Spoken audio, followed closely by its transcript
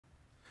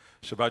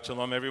Shabbat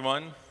Shalom,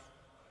 everyone.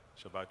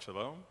 Shabbat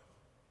Shalom.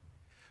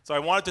 So I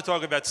wanted to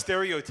talk about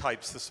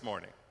stereotypes this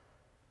morning.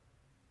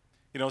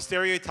 You know,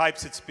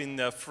 stereotypes, it's been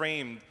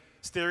framed,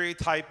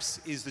 stereotypes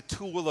is the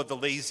tool of the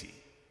lazy.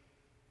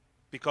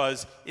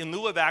 Because in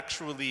lieu of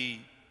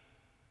actually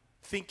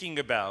thinking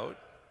about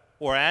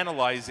or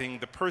analyzing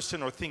the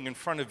person or thing in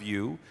front of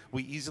you,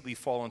 we easily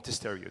fall into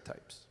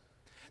stereotypes.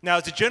 Now,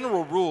 as a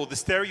general rule, the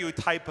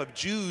stereotype of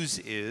Jews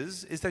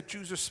is that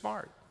Jews are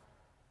smart.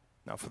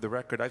 Now, for the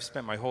record, I've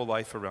spent my whole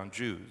life around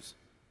Jews.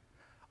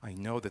 I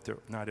know that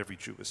not every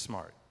Jew is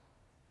smart.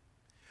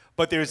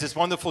 But there's this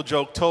wonderful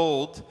joke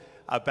told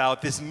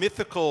about this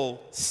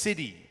mythical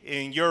city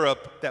in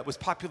Europe that was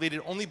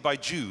populated only by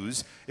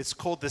Jews. It's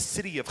called the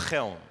city of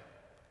Chelm.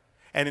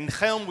 And in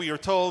Chelm, we are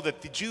told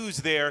that the Jews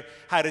there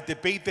had a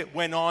debate that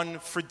went on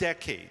for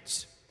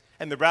decades.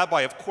 And the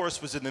rabbi, of course,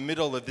 was in the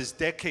middle of this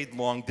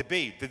decade-long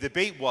debate. The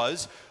debate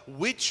was,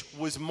 which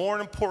was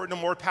more important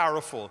and more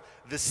powerful,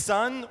 the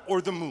sun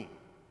or the moon?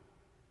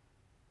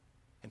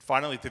 And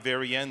finally, at the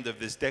very end of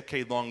this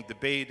decade-long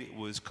debate, it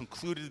was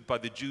concluded by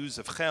the Jews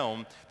of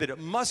Chelm that it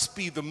must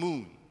be the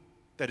moon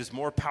that is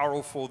more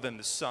powerful than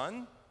the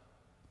sun,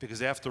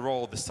 because after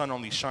all, the sun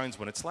only shines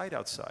when it's light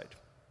outside.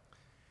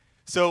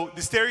 So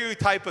the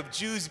stereotype of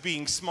Jews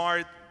being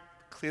smart,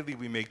 clearly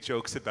we make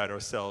jokes about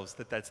ourselves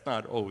that that's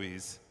not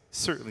always,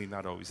 certainly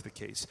not always the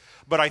case.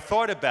 But I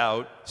thought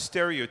about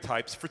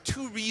stereotypes for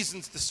two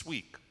reasons this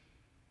week.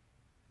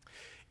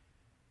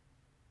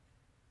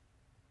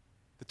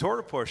 The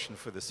Torah portion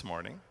for this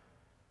morning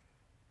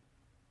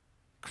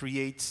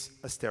creates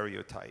a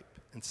stereotype,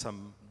 and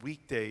some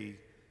weekday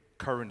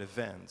current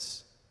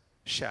events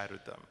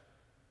shattered them.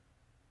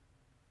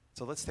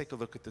 So let's take a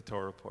look at the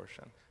Torah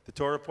portion. The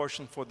Torah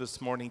portion for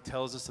this morning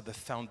tells us of the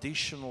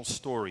foundational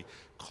story.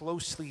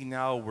 Closely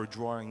now we're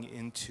drawing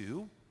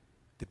into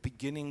the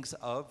beginnings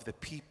of the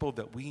people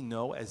that we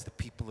know as the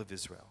people of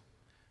Israel.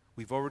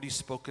 We've already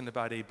spoken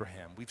about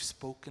Abraham. We've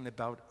spoken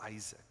about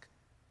Isaac.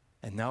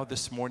 And now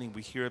this morning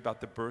we hear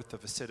about the birth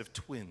of a set of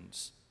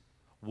twins.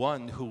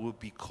 One who will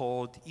be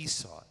called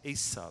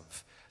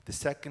Esav. The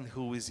second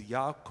who is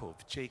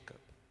Yaakov, Jacob.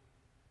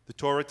 The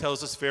Torah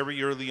tells us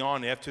very early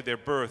on after their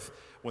birth,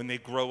 when they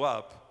grow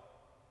up,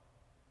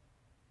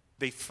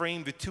 they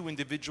frame the two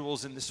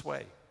individuals in this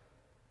way.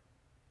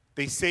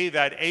 They say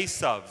that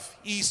Esau,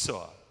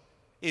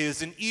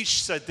 is an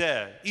Ish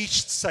Sadeh,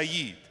 Ish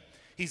Sayid.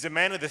 He's a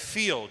man of the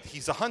field.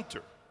 He's a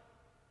hunter.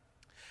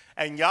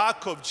 And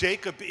Yaakov,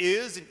 Jacob,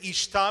 is an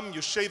Ishtam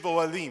Yoshev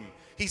Ohalim.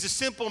 He's a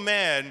simple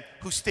man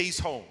who stays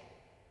home.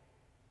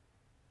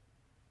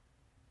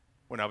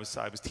 When I was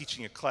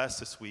teaching a class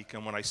this week,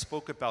 and when I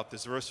spoke about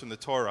this verse from the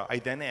Torah, I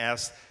then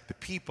asked the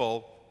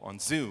people on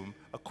Zoom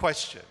a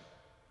question.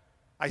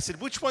 I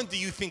said, which one do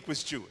you think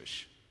was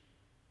Jewish?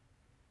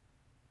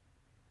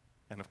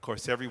 And of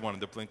course, everyone in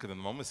the blink of the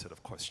moment said,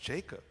 of course,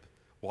 Jacob.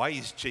 Why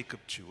is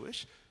Jacob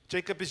Jewish?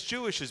 Jacob is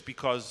Jewish is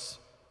because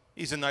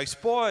he's a nice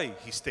boy.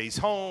 He stays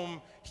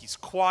home. He's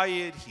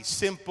quiet. He's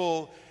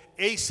simple.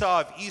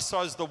 Esau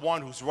is the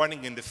one who's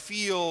running in the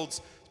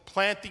fields,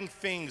 planting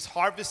things,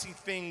 harvesting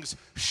things,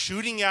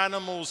 shooting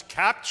animals,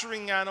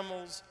 capturing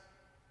animals.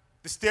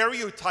 The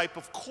stereotype,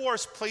 of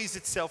course, plays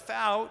itself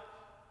out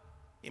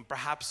in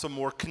perhaps a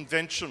more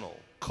conventional,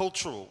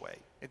 cultural way.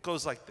 It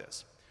goes like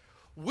this.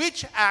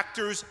 Which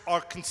actors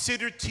are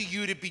considered to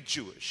you to be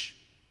Jewish?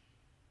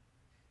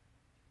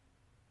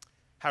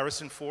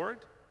 Harrison Ford,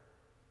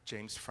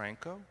 James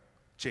Franco,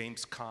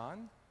 James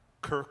Caan,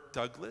 Kirk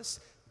Douglas,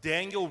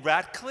 Daniel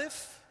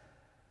Radcliffe,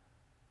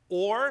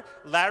 or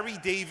Larry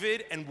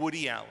David and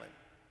Woody Allen?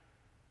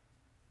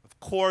 Of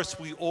course,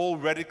 we all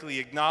readily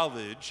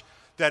acknowledge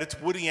that it's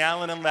Woody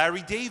Allen and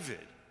Larry David.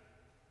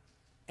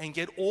 And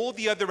yet all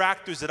the other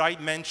actors that I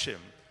mentioned,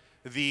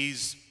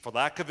 these, for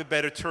lack of a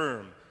better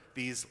term,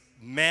 these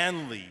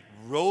manly,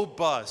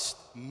 robust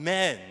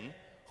men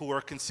who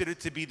are considered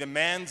to be the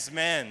man's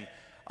men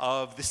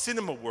of the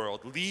cinema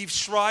world, Liev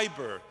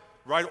Schreiber,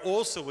 right,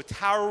 also a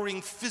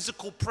towering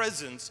physical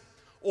presence,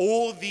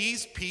 all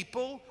these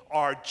people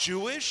are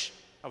Jewish.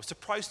 I was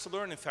surprised to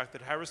learn, in fact,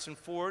 that Harrison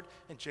Ford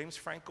and James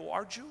Franco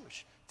are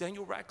Jewish.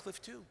 Daniel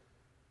Radcliffe, too.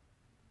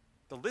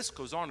 The list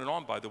goes on and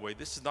on, by the way.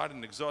 This is not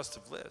an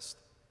exhaustive list.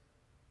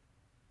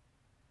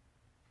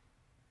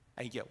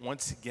 And yet,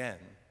 once again,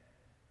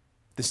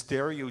 the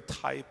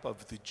stereotype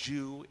of the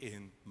Jew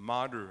in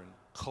modern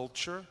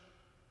culture,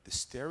 the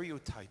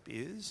stereotype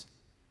is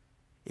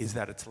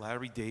that it's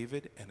Larry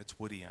David and it's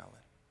Woody Allen.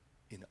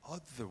 In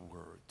other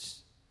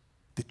words,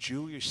 the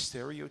Jewish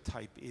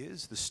stereotype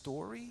is the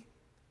story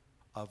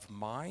of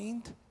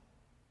mind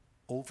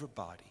over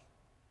body.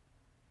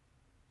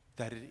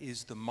 That it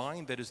is the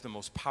mind that is the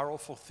most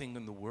powerful thing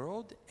in the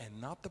world and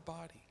not the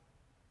body.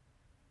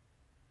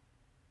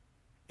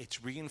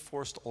 It's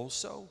reinforced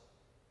also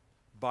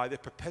by the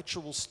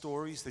perpetual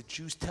stories that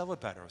Jews tell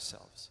about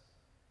ourselves.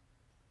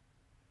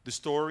 The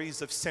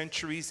stories of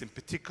centuries, in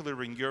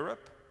particular in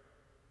Europe,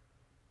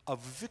 of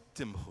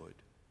victimhood,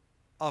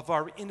 of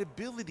our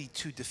inability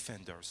to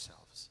defend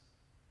ourselves.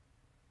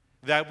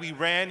 that we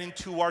ran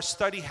into our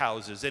study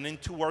houses and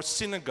into our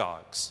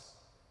synagogues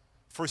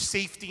for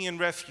safety and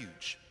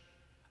refuge,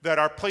 that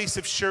our place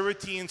of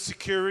surety and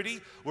security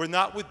were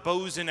not with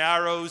bows and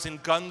arrows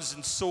and guns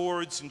and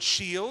swords and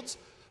shields,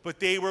 but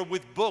they were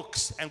with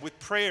books and with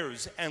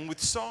prayers and with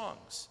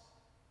songs.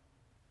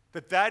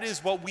 That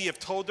is what we have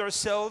told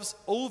ourselves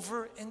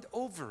over and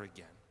over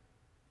again.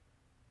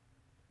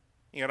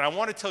 And I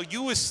want to tell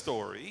you a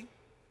story.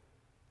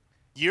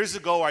 Years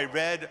ago, I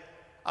read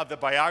of the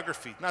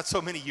biography, not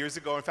so many years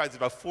ago, in fact, it's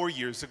about 4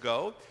 years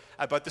ago,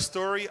 about the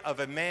story of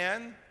a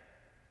man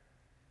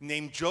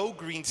named Joe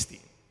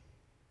Greenstein.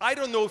 I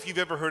don't know if you've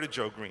ever heard of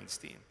Joe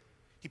Greenstein.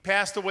 He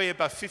passed away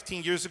about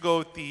 15 years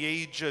ago at the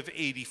age of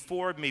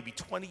 84, maybe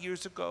 20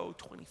 years ago,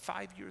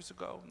 25 years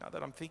ago, now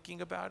that I'm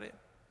thinking about it.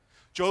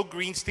 Joe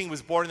Greenstein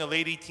was born in the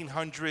late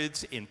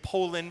 1800s in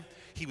Poland.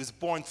 He was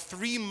born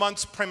 3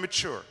 months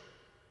premature.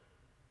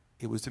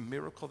 It was a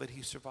miracle that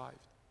he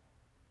survived.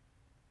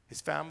 His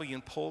family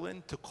in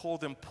Poland, to call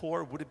them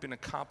poor would have been a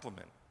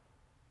compliment.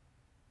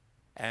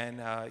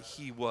 And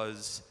he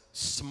was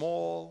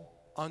small,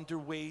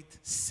 underweight,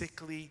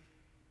 sickly.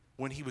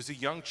 When he was a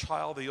young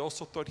child, they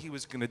also thought he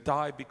was going to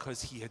die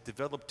because he had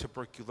developed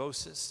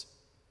tuberculosis.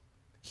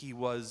 He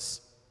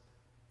was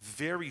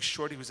very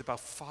short. He was about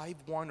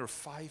 5'1" or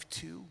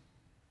 5'2".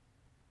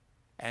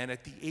 And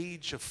at the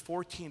age of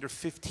 14 or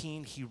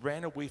 15, he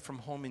ran away from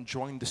home and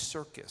joined the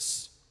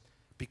circus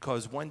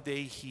because one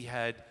day he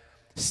had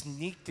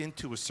sneaked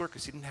into a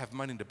circus. He didn't have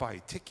money to buy a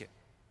ticket.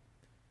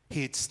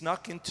 He had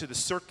snuck into the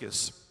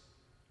circus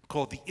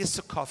called the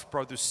Isakov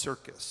Brothers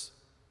Circus.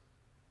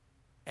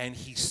 And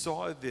he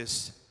saw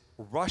this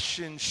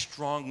Russian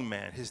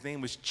strongman. His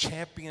name was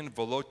Champion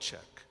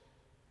Volochek.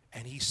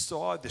 And he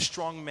saw the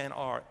strongman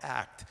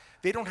act.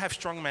 They don't have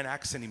strongman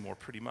acts anymore,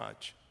 pretty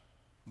much.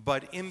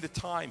 But in the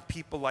time,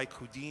 people like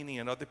Houdini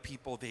and other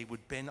people, they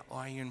would bend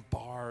iron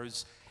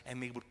bars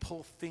and they would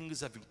pull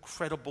things of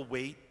incredible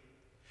weight.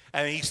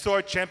 And he saw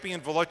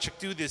Champion Volochek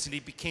do this, and he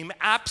became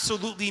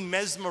absolutely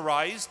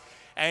mesmerized,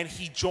 and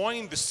he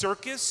joined the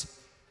circus.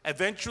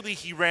 Eventually,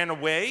 he ran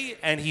away,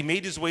 and he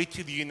made his way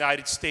to the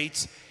United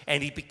States,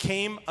 and he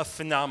became a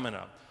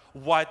phenomenon.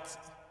 What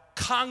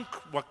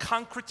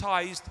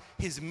concretized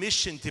his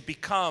mission to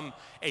become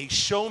a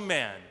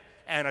showman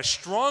and a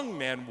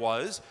strongman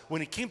was,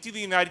 when he came to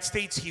the United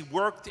States, he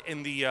worked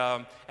in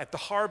at the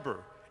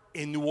harbor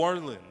in New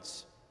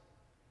Orleans.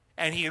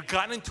 And he had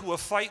gotten into a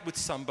fight with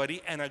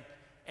somebody, and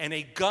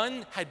a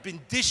gun had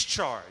been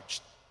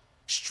discharged,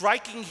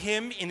 striking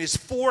him in his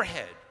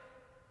forehead.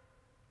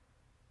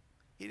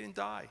 He didn't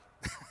die.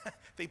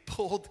 They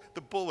pulled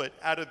the bullet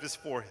out of his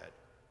forehead.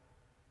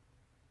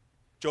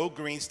 Joe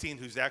Greenstein,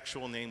 whose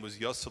actual name was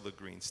Yossele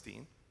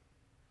Greenstein,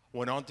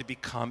 went on to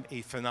become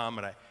a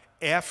phenomenon.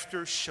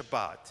 After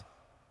Shabbat,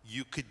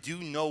 you could do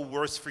no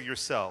worse for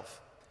yourself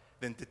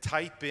than to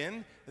type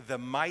in the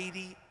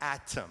mighty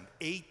Atom,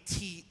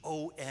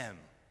 A-T-O-M,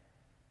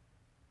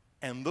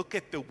 and look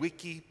at the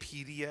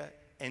Wikipedia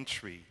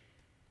entry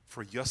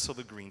for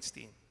Yossele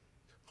Greenstein.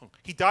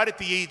 He died at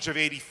the age of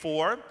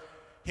 84.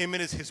 Him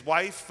and his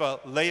wife,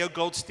 Leah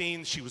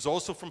Goldstein, she was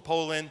also from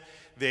Poland.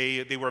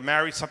 They were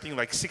married something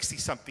like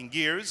 60-something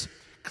years.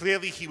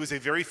 Clearly, he was a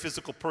very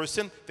physical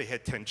person. They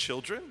had 10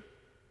 children.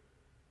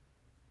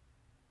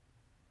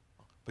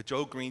 But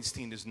Joe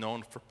Greenstein is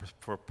known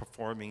for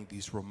performing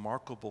these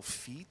remarkable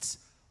feats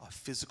of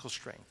physical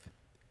strength.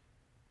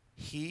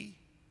 He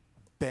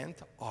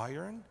bent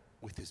iron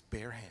with his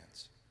bare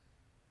hands.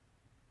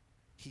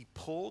 He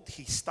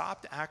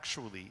stopped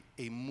actually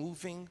a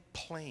moving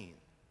plane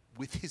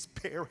with his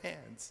bare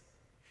hands.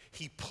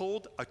 He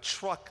pulled a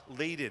truck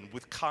laden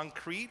with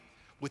concrete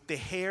with the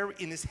hair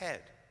in his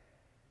head.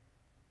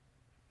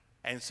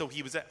 And so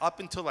he was up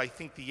until, I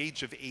think, the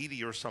age of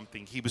 80 or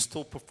something, he was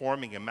still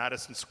performing in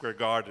Madison Square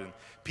Garden.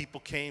 People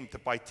came to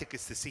buy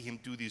tickets to see him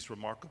do these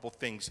remarkable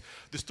things.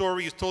 The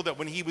story is told that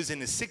when he was in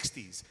his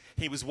 60s,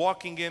 he was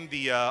walking in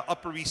the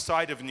Upper East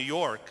Side of New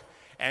York,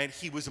 and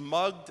he was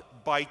mugged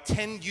by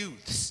 10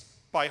 youths,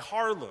 by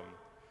Harlem.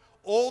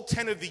 All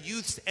 10 of the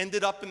youths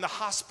ended up in the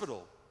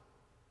hospital.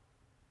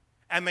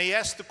 And they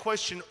asked the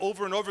question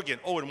over and over again.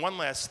 Oh, and one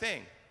last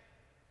thing.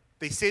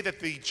 They say that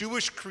the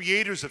Jewish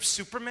creators of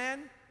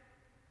Superman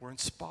were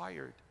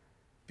inspired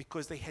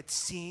because they had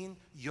seen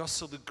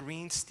Yossele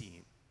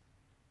Greenstein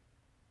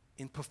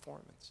in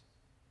performance.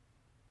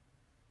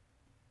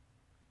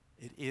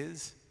 It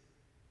is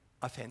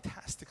a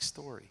fantastic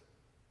story.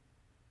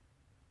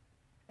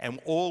 And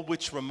all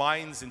which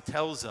reminds and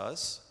tells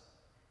us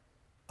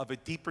of a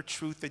deeper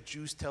truth that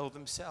Jews tell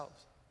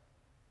themselves.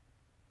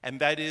 And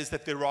that is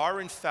that there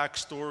are, in fact,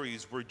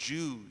 stories where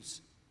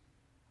Jews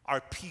are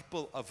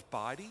people of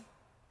body.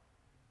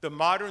 The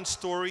modern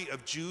story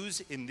of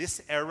Jews in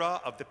this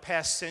era of the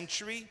past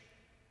century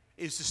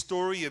is the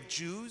story of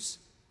Jews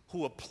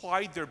who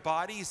applied their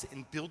bodies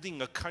in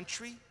building a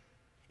country,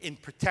 in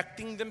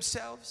protecting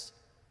themselves,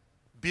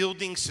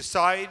 building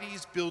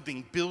societies,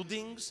 building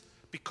buildings,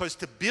 because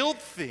to build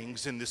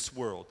things in this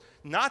world,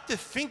 not to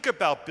think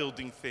about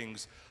building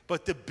things,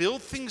 But to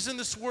build things in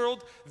this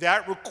world,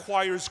 that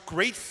requires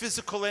great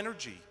physical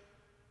energy.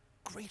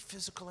 Great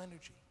physical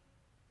energy.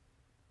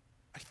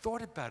 I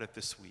thought about it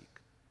this week.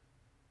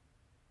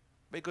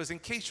 Because in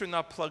case you're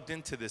not plugged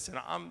into this, and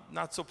I'm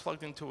not so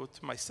plugged into it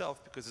to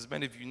myself, because as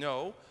many of you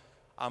know,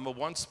 I'm a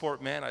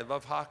one-sport man. I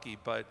love hockey,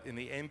 but in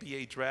the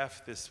NBA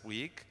draft this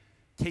week,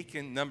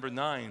 taken number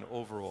 9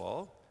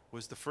 overall,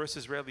 was the first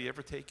Israeli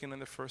ever taken in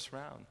the first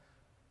round.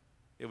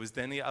 It was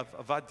Deni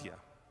Avadia.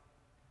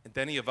 And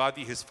Deni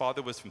Avadi, his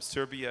father was from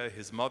Serbia.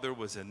 His mother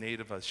was a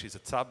native, she's a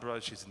tzabra,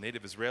 she's a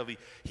native Israeli.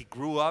 He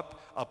grew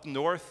up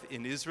north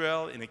in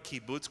Israel in a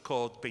kibbutz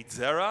called Beit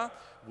Zera,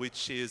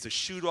 which is a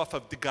shoot off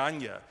of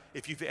Degania.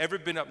 If you've ever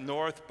been up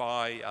north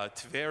by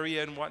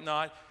Tveria and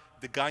whatnot,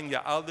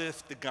 Degania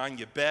Aleph,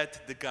 Degania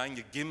Bet,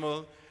 Degania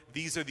Gimel,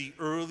 these are the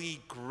early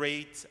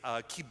great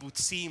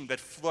kibbutzim that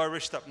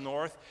flourished up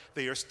north.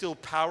 They are still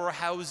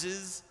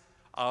powerhouses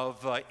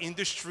of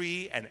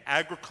industry and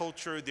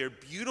agriculture. They're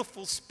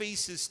beautiful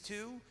spaces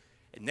too.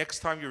 And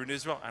next time you're in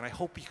Israel, and I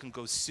hope you can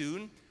go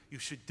soon, you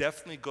should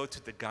definitely go to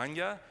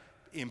Degania,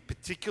 in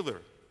particular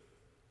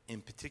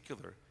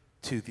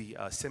to the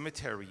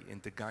cemetery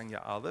in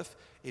Degania Aleph.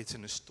 It's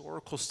an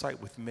historical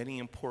site with many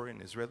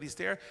important Israelis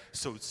there.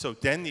 So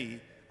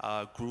Deni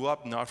grew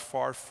up not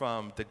far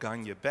from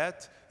Degania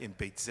Bet in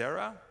Beit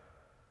Zera.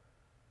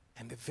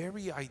 And the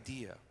very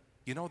idea,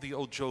 you know, the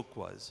old joke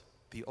was,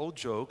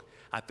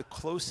 at the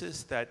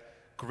closest that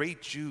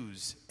great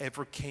Jews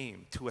ever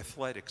came to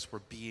athletics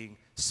were being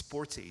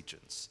sports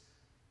agents.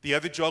 The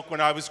other joke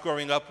when I was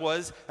growing up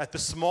was that the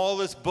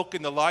smallest book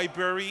in the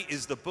library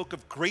is the book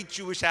of great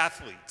Jewish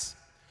athletes.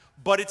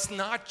 But it's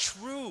not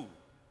true.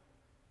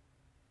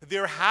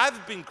 There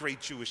have been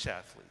great Jewish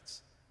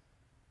athletes.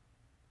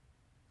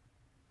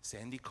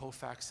 Sandy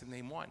Koufax to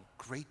name one.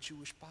 Great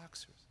Jewish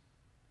boxers.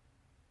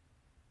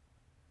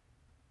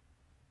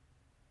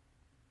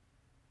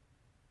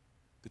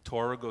 The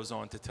Torah goes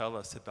on to tell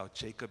us about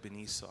Jacob and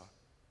Esau,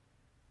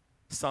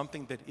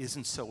 something that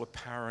isn't so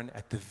apparent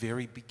at the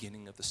very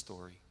beginning of the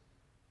story.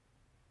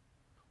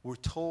 We're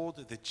told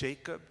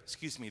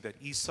that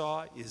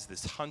Esau is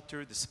this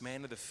hunter, this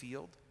man of the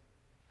field,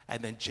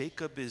 and then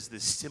Jacob is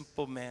this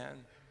simple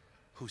man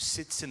who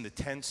sits in the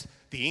tents.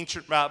 The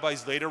ancient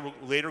rabbis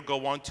later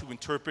go on to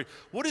interpret,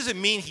 what does it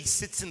mean he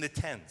sits in the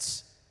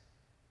tents?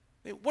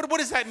 What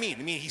does that mean?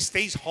 I mean, he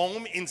stays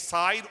home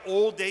inside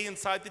all day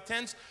inside the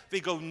tents? They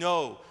go,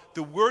 no.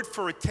 The word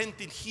for a tent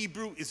in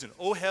Hebrew is an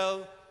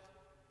ohel.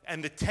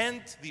 And the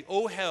tent, the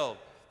ohel,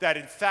 that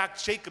in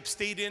fact Jacob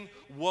stayed in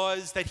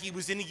was that he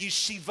was in a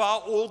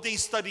yeshiva all day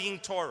studying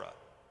Torah.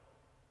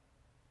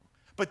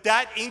 But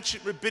that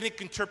ancient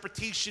rabbinic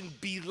interpretation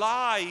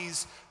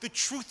belies the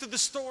truth of the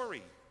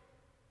story.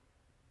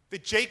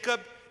 That Jacob,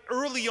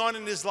 early on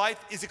in his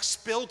life, is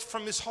expelled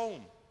from his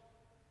home.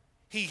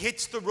 He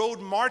hits the road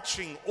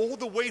marching all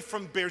the way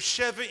from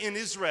Beersheba in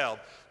Israel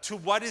to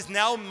what is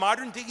now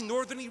modern-day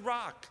northern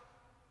Iraq.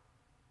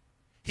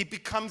 He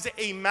becomes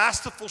a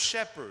masterful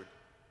shepherd.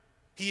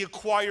 He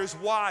acquires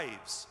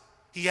wives.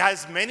 He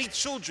has many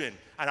children.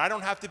 And I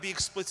don't have to be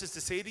explicit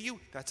to say to you,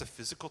 that's a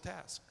physical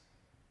task.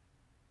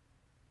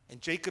 And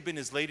Jacob, in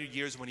his later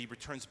years, when he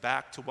returns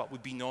back to what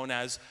would be known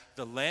as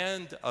the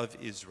land of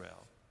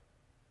Israel,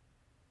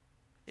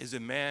 is a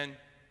man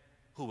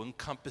who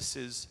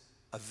encompasses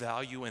a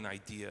value and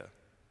idea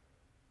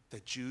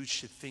that Jews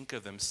should think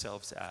of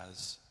themselves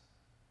as,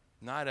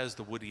 not as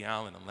the Woody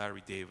Allen and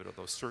Larry David,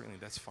 although certainly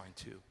that's fine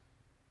too.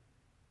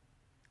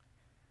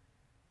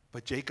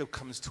 But Jacob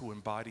comes to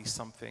embody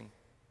something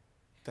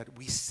that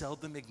we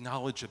seldom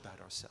acknowledge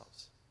about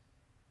ourselves.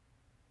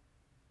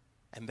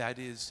 And that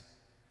is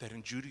that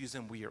in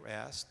Judaism we are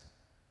asked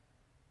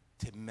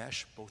to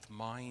mesh both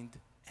mind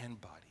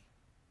and body.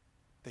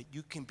 That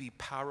you can be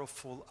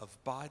powerful of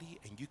body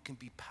and you can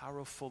be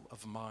powerful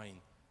of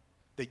mind.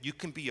 That you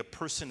can be a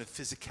person of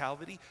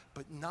physicality,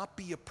 but not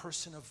be a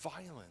person of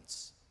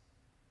violence.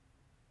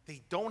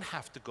 They don't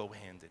have to go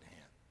hand in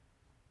hand.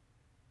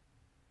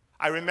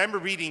 I remember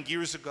reading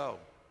years ago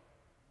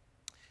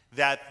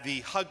that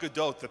the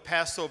Haggadot, the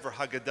Passover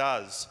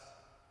Haggadahs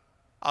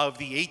of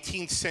the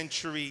 18th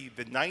century,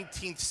 the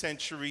 19th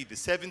century, the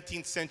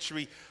 17th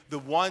century, the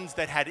ones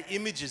that had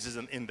images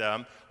in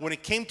them, when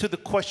it came to the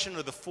question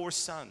of the 4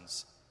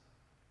 sons.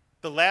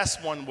 The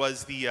last one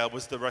was the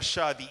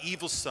Rasha, the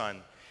evil son.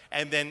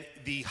 And then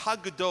the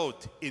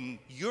Haggadot in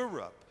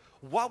Europe,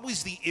 what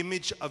was the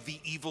image of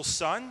the evil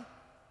son?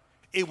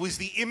 It was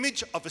the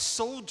image of a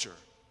soldier.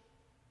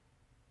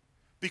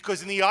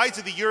 Because in the eyes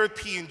of the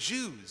European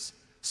Jews,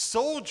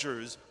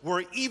 soldiers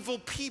were evil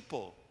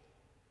people,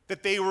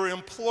 that they were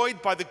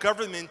employed by the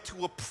government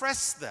to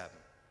oppress them.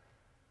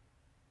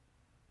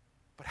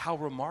 But how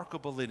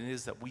remarkable it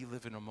is that we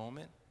live in a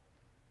moment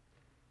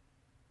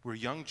where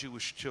young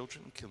Jewish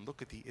children can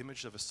look at the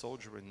image of a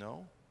soldier and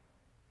know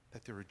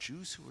that there are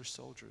Jews who are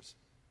soldiers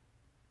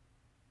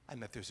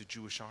and that there's a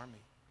Jewish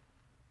army.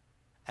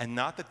 And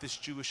not that this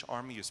Jewish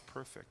army is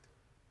perfect,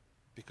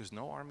 because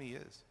no army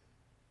is,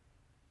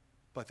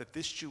 but that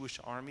this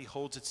Jewish army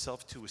holds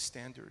itself to a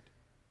standard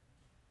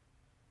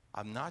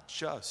of not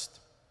just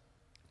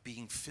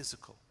being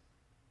physical,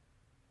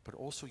 but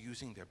also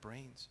using their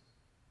brains,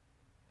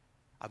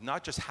 of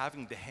not just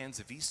having the hands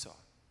of Esau,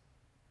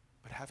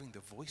 but having the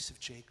voice of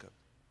Jacob,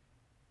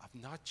 of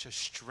not just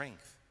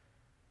strength,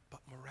 but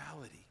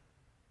morality.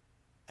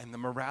 And the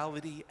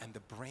morality and the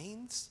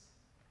brains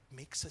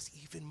makes us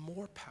even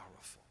more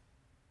powerful.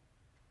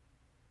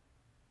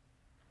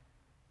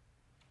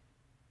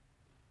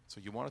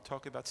 So you want to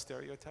talk about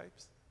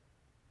stereotypes?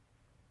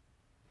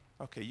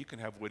 Okay, you can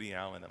have Woody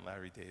Allen and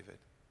Larry David.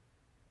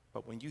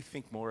 But when you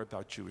think more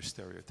about Jewish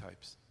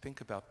stereotypes,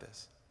 think about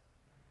this.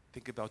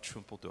 Think about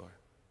Trumpeldor.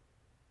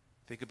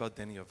 Think about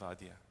Deni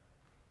Ovadia.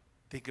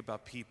 Think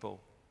about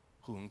people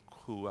who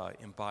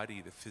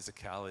embody the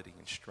physicality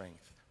and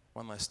strength.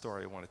 One last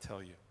story I want to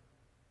tell you.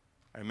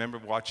 I remember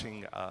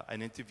watching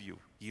an interview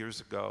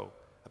years ago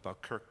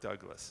about Kirk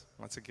Douglas,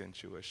 once again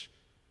Jewish.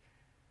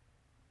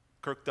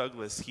 Kirk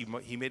Douglas,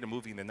 he made a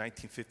movie in the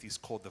 1950s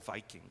called The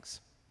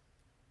Vikings.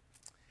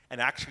 And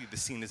actually, the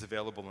scene is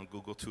available on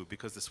Google too,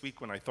 because this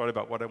week when I thought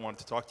about what I wanted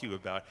to talk to you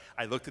about,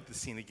 I looked at the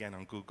scene again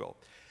on Google.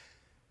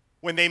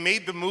 When they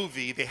made the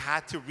movie, they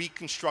had to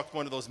reconstruct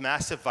one of those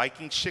massive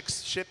Viking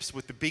ships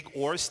with the big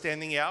oars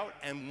standing out.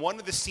 And one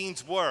of the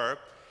scenes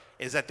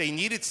is that they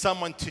needed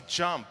someone to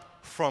jump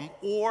from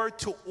oar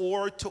to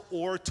oar to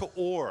oar to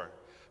oar,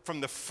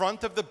 from the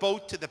front of the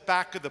boat to the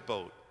back of the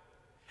boat.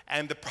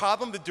 And the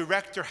problem the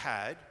director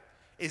had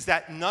is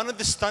that none of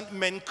the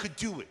stuntmen could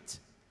do it.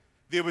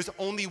 There was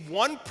only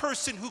one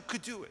person who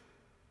could do it.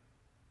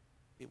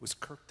 It was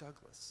Kirk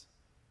Douglas.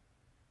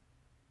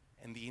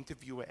 And the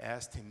interviewer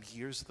asked him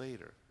years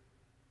later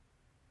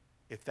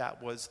if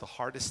that was the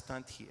hardest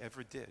stunt he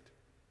ever did.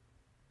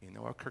 You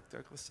know what Kirk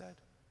Douglas said?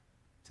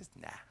 He says,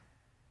 nah,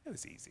 it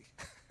was easy.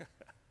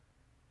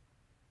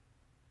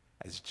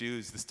 As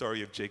Jews, the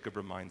story of Jacob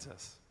reminds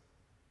us,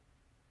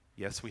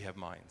 yes, we have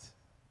minds,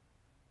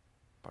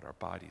 but our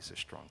bodies are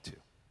strong too.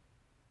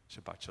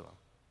 Shabbat shalom.